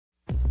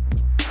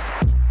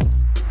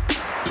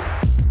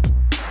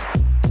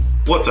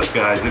What's up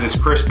guys, it is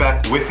Chris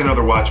back with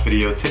another watch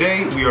video.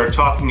 Today we are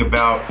talking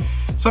about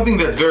something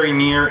that's very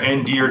near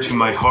and dear to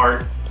my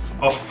heart,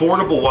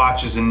 affordable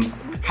watches and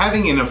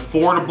having an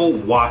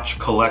affordable watch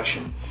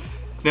collection.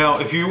 Now,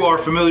 if you are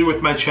familiar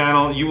with my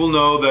channel, you will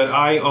know that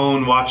I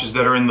own watches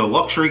that are in the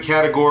luxury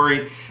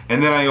category,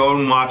 and then I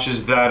own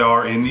watches that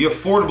are in the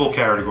affordable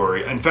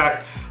category. In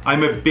fact,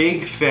 I'm a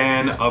big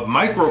fan of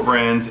micro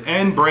brands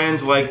and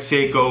brands like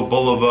Seiko,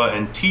 Bulova,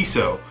 and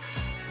Tissot.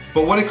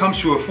 But when it comes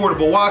to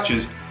affordable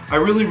watches, I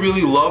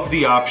really love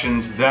the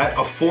options that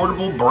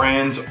affordable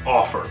brands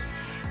offer.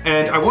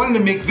 And I wanted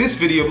to make this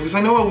video because I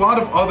know a lot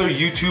of other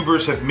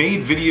YouTubers have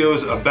made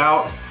videos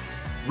about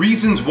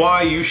reasons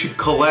why you should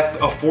collect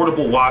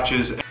affordable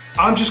watches.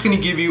 I'm just going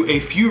to give you a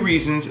few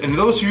reasons, and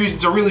those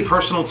reasons are really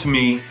personal to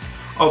me,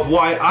 of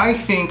why I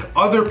think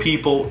other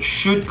people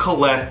should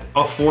collect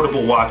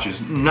affordable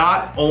watches,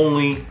 not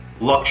only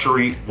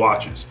luxury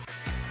watches.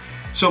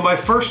 So my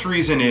first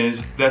reason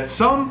is that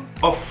some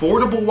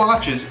affordable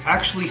watches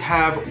actually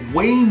have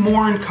way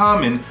more in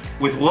common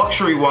with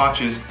luxury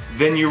watches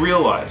than you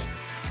realize.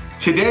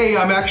 Today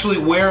I'm actually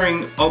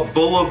wearing a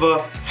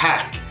Bulova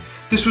Hack.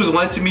 This was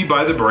lent to me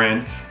by the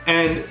brand,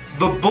 and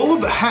the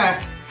Bulova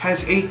Hack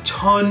has a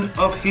ton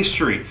of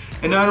history.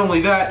 And not only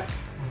that,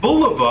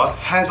 Bulova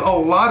has a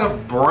lot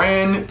of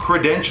brand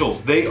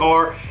credentials. They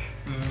are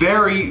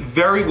very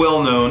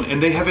well known,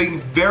 and they have a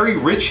very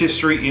rich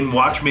history in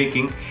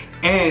watchmaking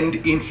and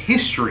in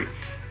history.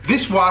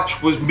 This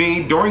watch was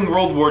made during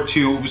World War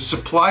II. It was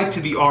supplied to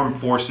the armed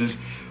forces.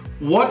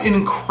 What an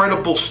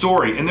incredible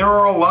story. And there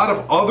are a lot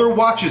of other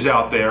watches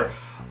out there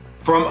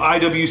from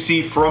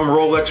IWC, from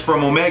Rolex,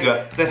 from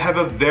Omega that have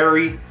a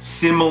very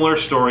similar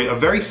story, a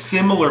very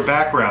similar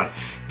background.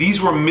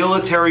 These were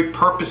military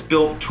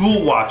purpose-built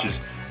tool watches,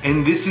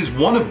 and this is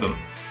one of them.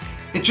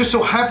 It just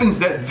so happens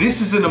that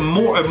this is a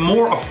more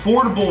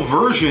affordable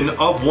version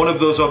of one of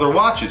those other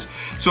watches.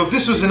 So if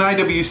this was an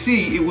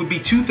IWC, it would be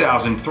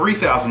 $2,000,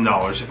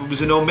 $3,000. If it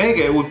was an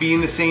Omega, it would be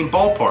in the same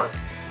ballpark.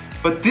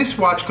 But this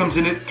watch comes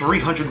in at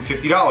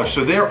 $350.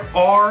 So there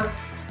are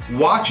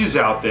watches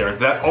out there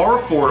that are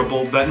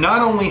affordable, that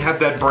not only have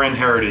that brand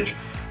heritage,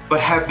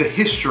 but have the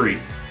history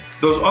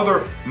those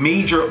other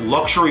major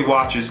luxury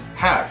watches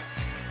have.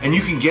 And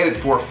you can get it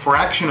for a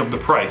fraction of the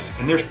price.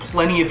 And there's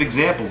plenty of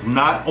examples,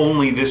 not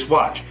only this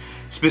watch.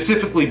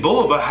 Specifically,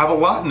 Bulova have a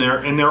lot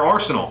in their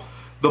arsenal.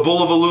 The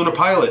Bulova Luna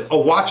Pilot, a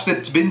watch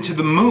that's been to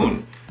the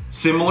moon,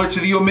 similar to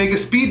the Omega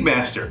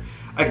Speedmaster.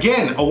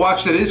 Again, a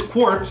watch that is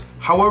quartz,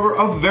 however,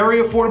 a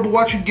very affordable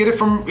watch. You can get it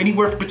from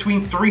anywhere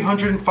between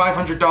 $300 and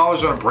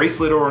 $500 on a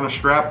bracelet or on a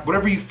strap,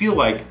 whatever you feel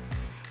like.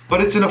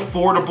 But it's an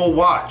affordable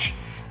watch.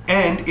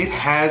 And it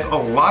has a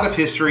lot of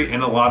history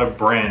and a lot of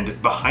brand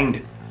behind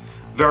it.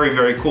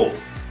 Very cool.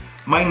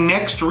 My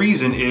next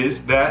reason is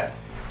that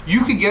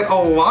you could get a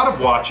lot of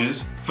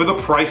watches for the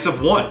price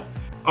of one.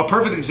 A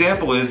perfect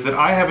example is that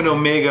I have an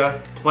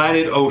Omega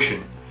Planet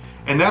Ocean,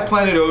 and that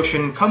Planet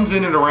Ocean comes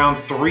in at around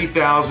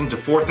 $3,000 to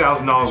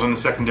 $4,000 on the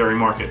secondary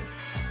market.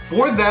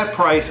 For that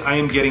price, I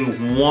am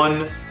getting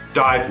one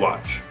dive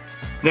watch.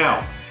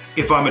 Now,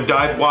 if I'm a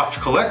dive watch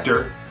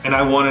collector and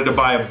I wanted to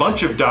buy a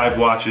bunch of dive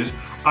watches,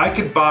 I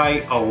could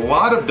buy a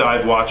lot of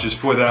dive watches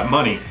for that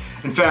money.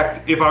 In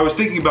fact, if I was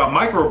thinking about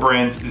micro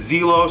brands,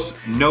 Zelos,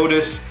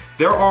 Notice,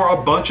 there are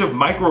a bunch of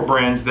micro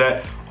brands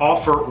that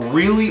offer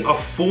really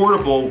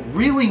affordable,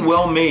 really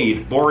well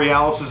made.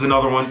 Borealis is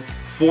another one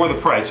for the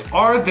price.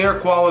 Are their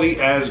quality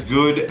as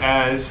good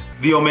as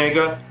the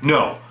Omega?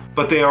 No,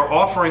 but they are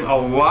offering a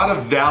lot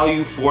of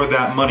value for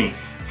that money.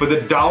 For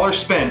the dollar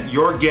spent,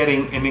 you're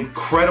getting an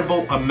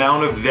incredible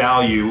amount of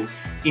value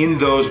in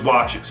those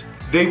watches.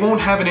 They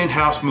won't have an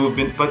in-house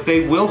movement, but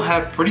they will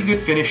have pretty good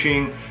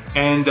finishing,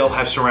 and they'll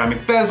have ceramic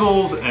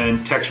bezels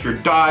and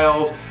textured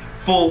dials,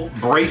 full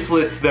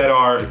bracelets that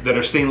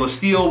are stainless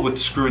steel with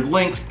screwed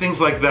links,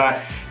 things like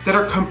that, that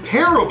are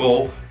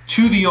comparable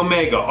to the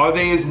Omega. Are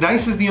they as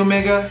nice as the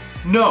Omega?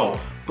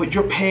 No, but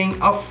you're paying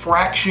a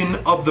fraction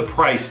of the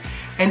price.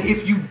 And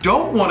if you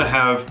don't want to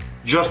have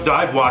just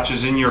dive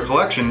watches in your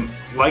collection,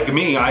 like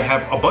me, I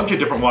have a bunch of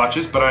different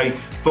watches, but I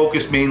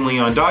focus mainly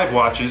on dive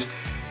watches,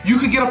 you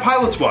could get a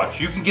pilot's watch.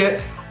 You can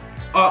get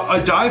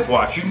a dive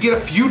watch, you can get a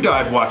few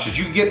dive watches,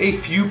 you can get a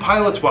few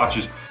pilot's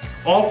watches,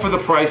 all for the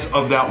price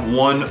of that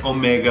one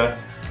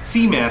Omega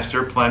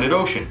Seamaster Planet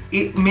Ocean.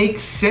 It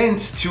makes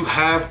sense to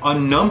have a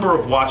number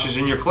of watches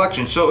in your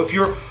collection. So if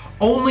you're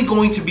only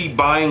going to be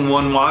buying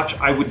one watch,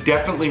 I would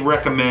definitely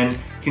recommend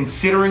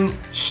considering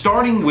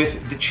starting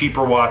with the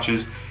cheaper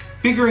watches,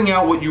 figuring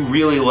out what you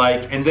really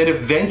like, and then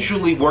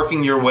eventually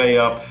working your way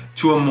up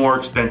to a more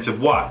expensive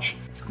watch.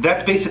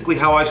 That's basically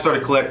how I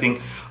started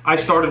collecting. I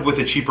started with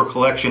a cheaper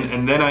collection,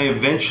 and then I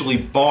eventually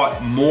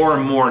bought more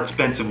and more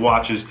expensive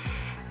watches.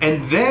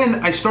 And then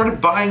I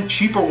started buying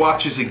cheaper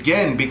watches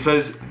again,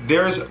 because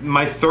there's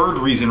my third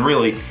reason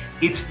really.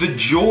 It's the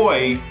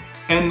joy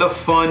and the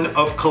fun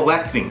of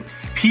collecting.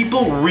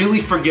 People really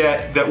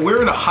forget that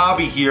we're in a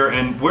hobby here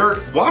and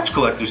we're watch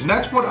collectors, and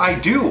that's what I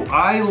do.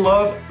 I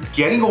love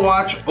getting a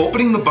watch,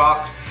 opening the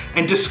box,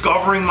 and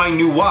discovering my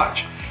new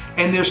watch.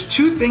 And there's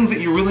two things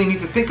that you really need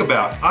to think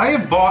about. I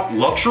have bought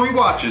luxury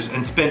watches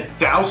and spent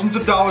thousands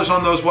of dollars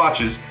on those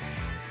watches,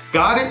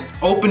 got it,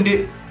 opened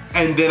it,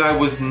 and then I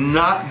was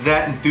not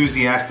that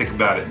enthusiastic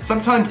about it. And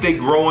sometimes they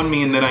grow on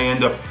me and then I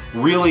end up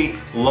really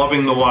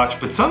loving the watch,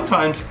 but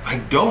sometimes I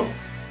don't.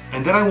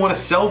 And then I want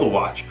to sell the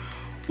watch.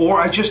 Or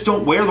I just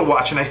don't wear the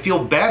watch and I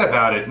feel bad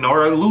about it.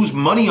 Or I lose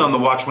money on the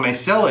watch when I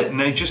sell it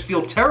and I just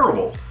feel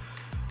terrible.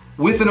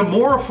 With a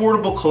more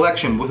affordable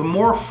collection, with a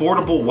more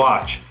affordable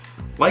watch,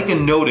 like a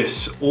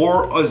Notice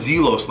or a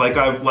Zelos, like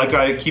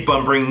I keep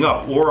on bringing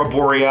up, or a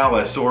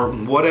Borealis, or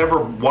whatever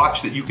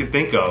watch that you could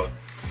think of,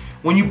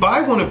 when you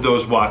buy one of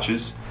those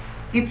watches,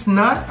 it's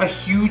not a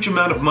huge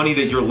amount of money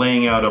that you're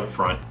laying out up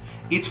front.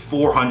 It's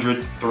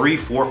 $400, $300,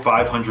 $400,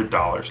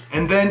 $500.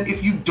 And then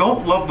if you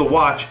don't love the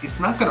watch, it's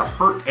not gonna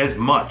hurt as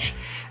much.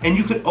 And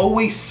you could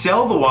always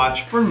sell the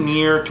watch for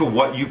near to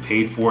what you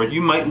paid for it.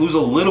 You might lose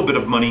a little bit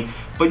of money,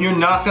 but you're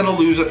not gonna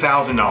lose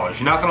 $1,000.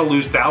 You're not gonna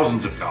lose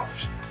thousands of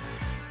dollars.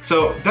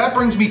 So that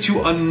brings me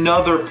to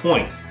another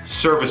point,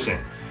 servicing.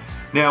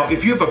 Now,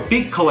 if you have a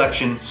big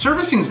collection,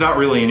 servicing is not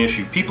really an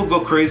issue. People go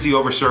crazy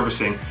over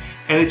servicing,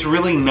 and it's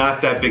really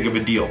not that big of a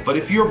deal. But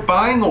if you're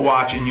buying a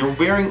watch and you're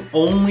wearing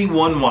only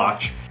one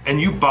watch, and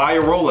you buy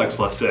a Rolex,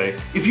 let's say,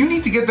 if you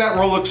need to get that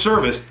Rolex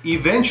serviced,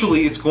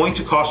 eventually it's going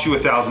to cost you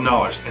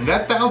 $1,000. And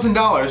that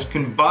 $1,000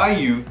 can buy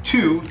you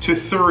 2 to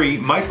 3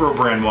 micro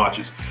brand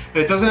watches.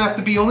 And it doesn't have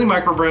to be only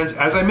micro brands.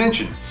 As I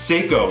mentioned,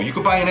 Seiko, you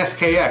could buy an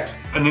SKX,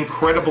 an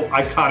incredible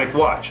iconic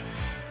watch.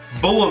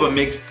 Bulova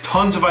makes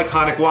tons of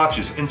iconic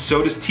watches, and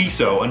so does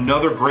Tissot,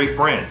 another great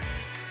brand.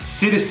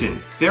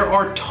 Citizen, there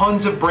are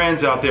tons of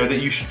brands out there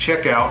that you should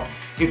check out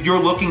if you're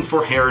looking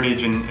for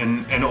heritage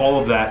and all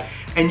of that.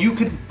 And you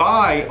could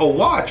buy a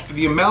watch for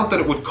the amount that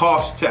it would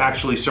cost to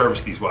actually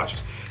service these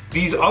watches.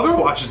 These other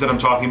watches that I'm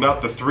talking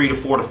about, the $300 to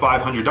 $400 to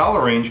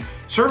 $500 range,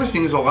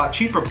 servicing is a lot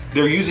cheaper.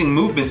 They're using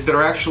movements that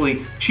are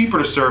actually cheaper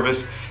to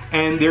service,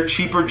 and they're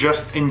cheaper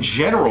just in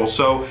general,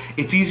 so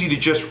it's easy to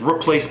just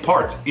replace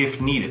parts if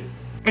needed.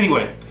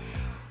 Anyway,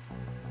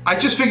 I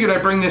just figured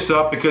I'd bring this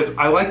up because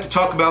I like to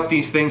talk about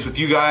these things with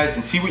you guys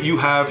and see what you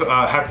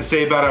have to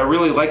say about it. I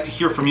really like to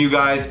hear from you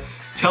guys.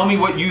 Tell me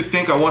what you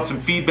think. I want some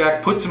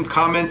feedback. Put some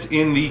comments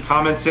in the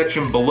comment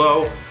section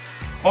below.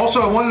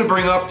 Also, I wanted to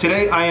bring up,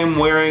 today I am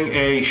wearing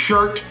a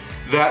shirt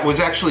that was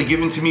actually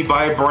given to me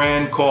by a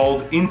brand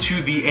called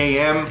Into the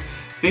AM.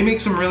 They make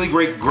some really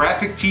great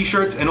graphic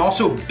t-shirts and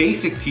also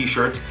basic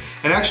t-shirts.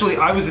 And actually,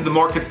 I was in the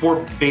market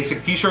for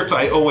basic t-shirts.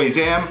 I always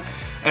am.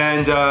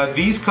 And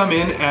these come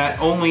in at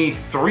only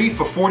 3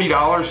 for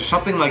 $40 or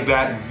something like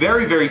that.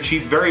 Very, very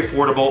cheap, very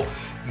affordable.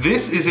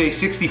 This is a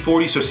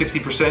 60-40, so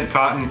 60%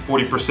 cotton,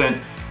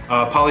 40%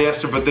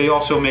 polyester, but they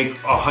also make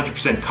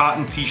 100%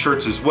 cotton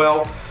t-shirts as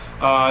well.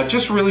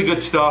 Just really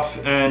good stuff,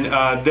 and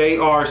they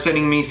are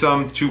sending me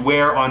some to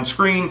wear on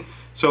screen,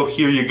 so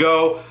here you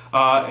go.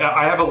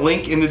 I have a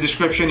link in the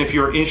description if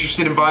you're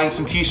interested in buying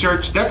some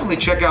t-shirts. Definitely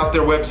check out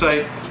their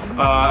website.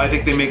 I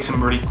think they make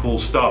some really cool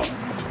stuff.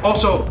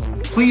 Also,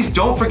 please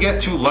don't forget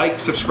to like,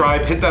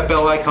 subscribe, hit that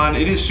bell icon.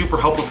 It is super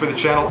helpful for the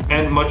channel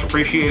and much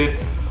appreciated.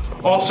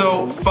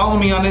 Also, follow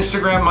me on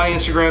Instagram. My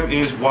Instagram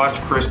is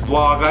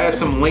WatchChrisBlog. I have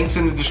some links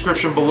in the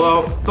description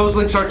below. Those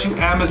links are to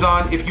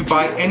Amazon. If you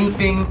buy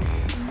anything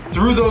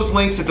through those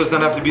links, it does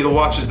not have to be the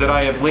watches that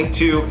I have linked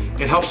to.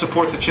 It helps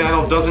support the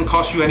channel, doesn't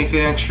cost you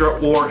anything extra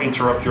or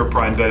interrupt your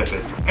Prime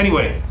benefits.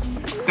 Anyway,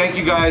 thank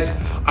you guys.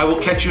 I will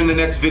catch you in the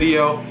next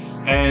video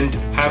and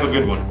have a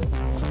good one.